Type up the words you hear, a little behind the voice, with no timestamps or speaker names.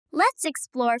Let's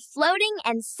explore floating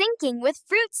and sinking with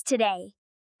fruits today.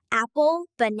 Apple,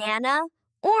 banana,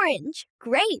 orange,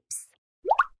 grapes.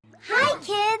 Hi,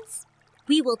 kids!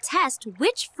 We will test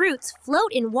which fruits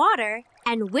float in water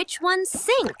and which ones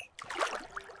sink.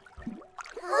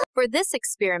 For this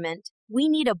experiment, we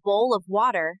need a bowl of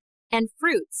water and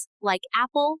fruits like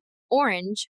apple,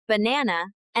 orange, banana,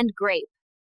 and grape.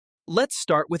 Let's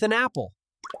start with an apple.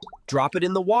 Drop it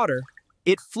in the water.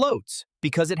 It floats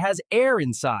because it has air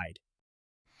inside.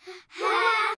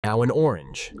 Now an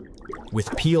orange.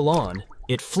 With peel on,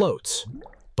 it floats.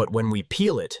 But when we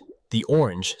peel it, the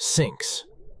orange sinks.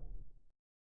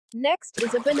 Next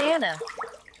is a banana.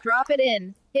 Drop it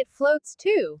in. It floats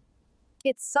too.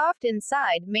 Its soft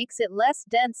inside makes it less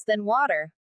dense than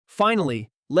water. Finally,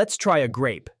 let's try a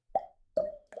grape.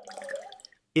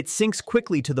 It sinks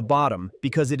quickly to the bottom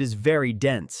because it is very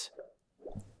dense.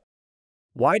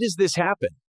 Why does this happen?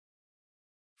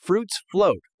 Fruits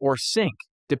float or sink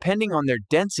depending on their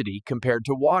density compared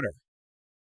to water.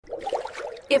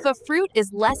 If a fruit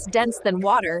is less dense than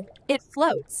water, it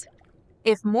floats.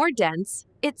 If more dense,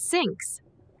 it sinks.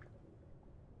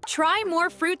 Try more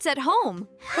fruits at home.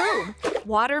 Boom!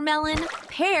 Watermelon,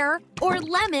 pear, or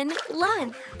lemon,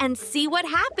 lime, and see what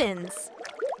happens.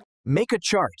 Make a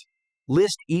chart.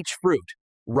 List each fruit.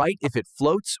 Write if it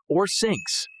floats or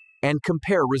sinks, and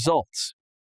compare results.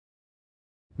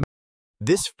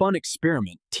 This fun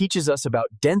experiment teaches us about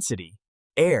density,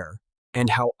 air, and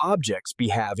how objects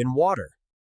behave in water.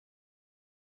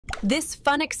 This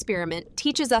fun experiment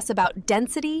teaches us about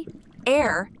density,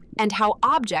 air, and how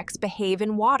objects behave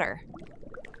in water.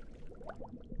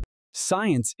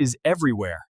 Science is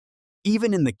everywhere.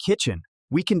 Even in the kitchen,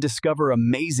 we can discover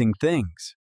amazing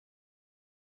things.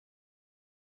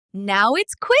 Now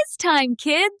it's quiz time,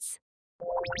 kids!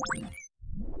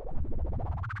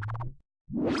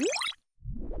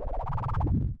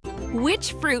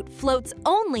 Which fruit floats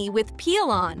only with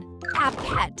peel on?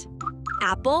 Apple,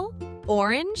 apple,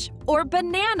 orange, or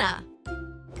banana?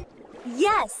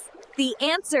 Yes, the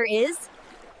answer is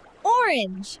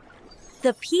orange.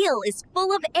 The peel is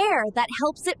full of air that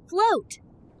helps it float.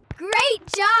 Great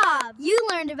job! You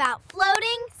learned about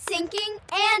floating, sinking,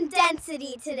 and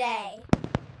density today.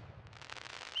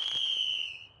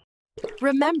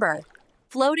 Remember,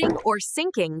 floating or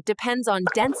sinking depends on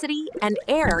density and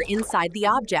air inside the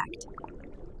object.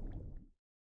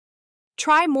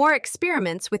 Try more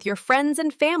experiments with your friends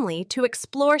and family to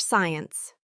explore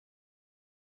science.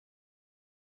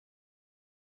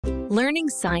 Learning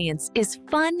science is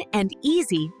fun and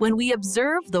easy when we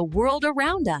observe the world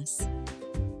around us.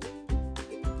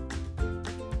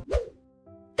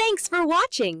 Thanks for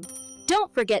watching!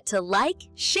 Don't forget to like,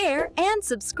 share, and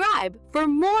subscribe for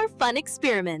more fun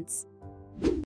experiments.